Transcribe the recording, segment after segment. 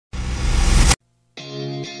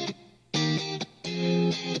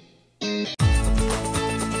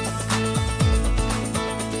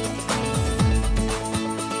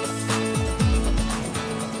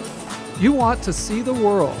You want to see the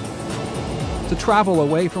world, to travel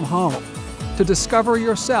away from home, to discover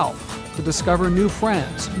yourself, to discover new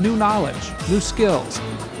friends, new knowledge, new skills.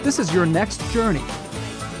 This is your next journey,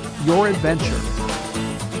 your adventure.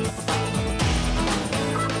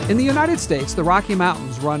 In the United States, the Rocky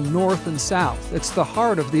Mountains run north and south. It's the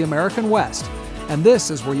heart of the American West, and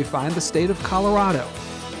this is where you find the state of Colorado.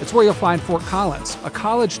 It's where you'll find Fort Collins, a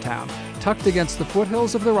college town tucked against the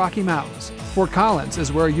foothills of the Rocky Mountains. Fort Collins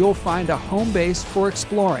is where you'll find a home base for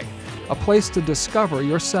exploring, a place to discover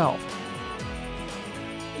yourself.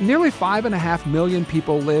 Nearly 5.5 million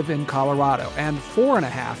people live in Colorado, and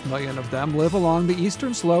 4.5 million of them live along the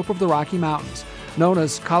eastern slope of the Rocky Mountains, known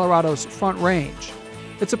as Colorado's Front Range.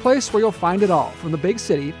 It's a place where you'll find it all, from the big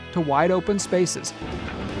city to wide open spaces.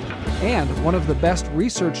 And one of the best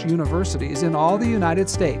research universities in all the United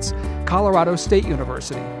States, Colorado State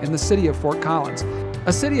University, in the city of Fort Collins.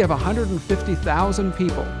 A city of 150,000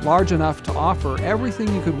 people, large enough to offer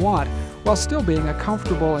everything you could want while still being a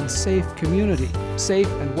comfortable and safe community, safe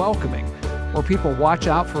and welcoming, where people watch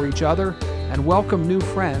out for each other and welcome new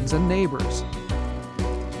friends and neighbors.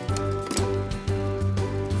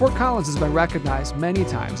 Fort Collins has been recognized many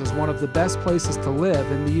times as one of the best places to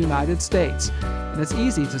live in the United States, and it's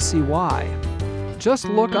easy to see why. Just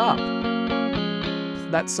look up.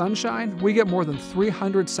 That sunshine, we get more than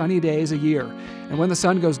 300 sunny days a year, and when the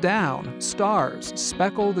sun goes down, stars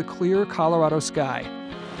speckle the clear Colorado sky.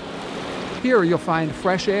 Here you'll find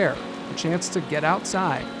fresh air, a chance to get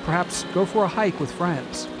outside, perhaps go for a hike with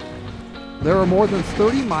friends. There are more than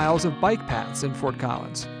 30 miles of bike paths in Fort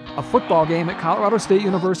Collins. A football game at Colorado State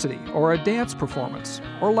University, or a dance performance,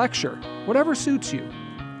 or lecture, whatever suits you.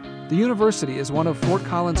 The university is one of Fort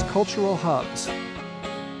Collins' cultural hubs.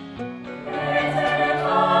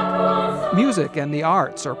 Music and the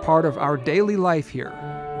arts are part of our daily life here.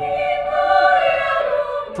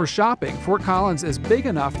 For shopping, Fort Collins is big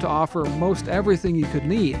enough to offer most everything you could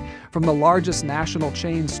need, from the largest national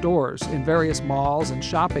chain stores in various malls and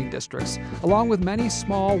shopping districts, along with many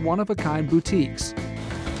small one-of-a-kind boutiques.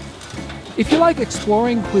 If you like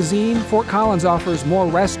exploring cuisine, Fort Collins offers more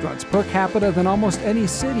restaurants per capita than almost any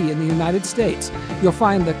city in the United States. You'll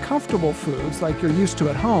find the comfortable foods like you're used to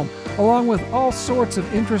at home, along with all sorts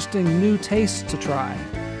of interesting new tastes to try.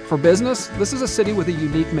 For business, this is a city with a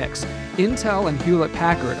unique mix. Intel and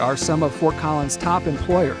Hewlett-Packard are some of Fort Collins' top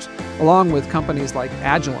employers, along with companies like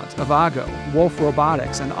Agilent, Avago, Wolf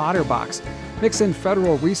Robotics, and Otterbox. Mix in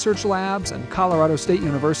federal research labs and Colorado State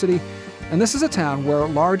University, and this is a town where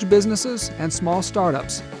large businesses and small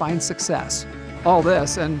startups find success. All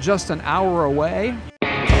this, and just an hour away,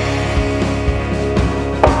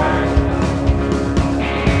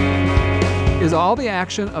 is all the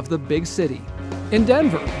action of the big city. In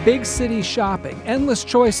Denver, big city shopping, endless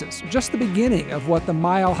choices, just the beginning of what the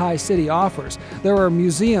mile-high city offers. There are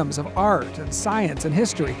museums of art and science and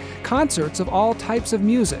history, concerts of all types of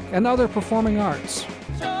music and other performing arts.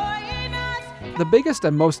 The biggest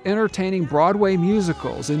and most entertaining Broadway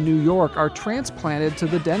musicals in New York are transplanted to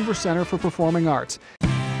the Denver Center for Performing Arts.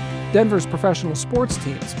 Denver's professional sports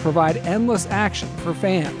teams provide endless action for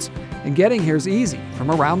fans, and getting here is easy from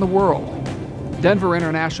around the world. Denver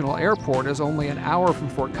International Airport is only an hour from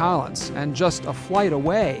Fort Collins and just a flight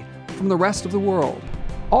away from the rest of the world.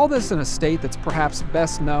 All this in a state that's perhaps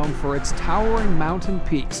best known for its towering mountain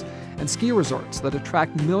peaks and ski resorts that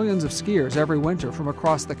attract millions of skiers every winter from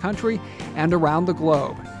across the country and around the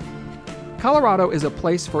globe. Colorado is a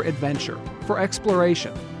place for adventure, for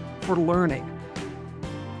exploration, for learning.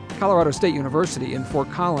 Colorado State University in Fort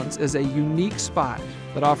Collins is a unique spot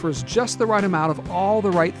that offers just the right amount of all the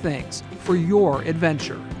right things for your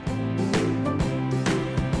adventure.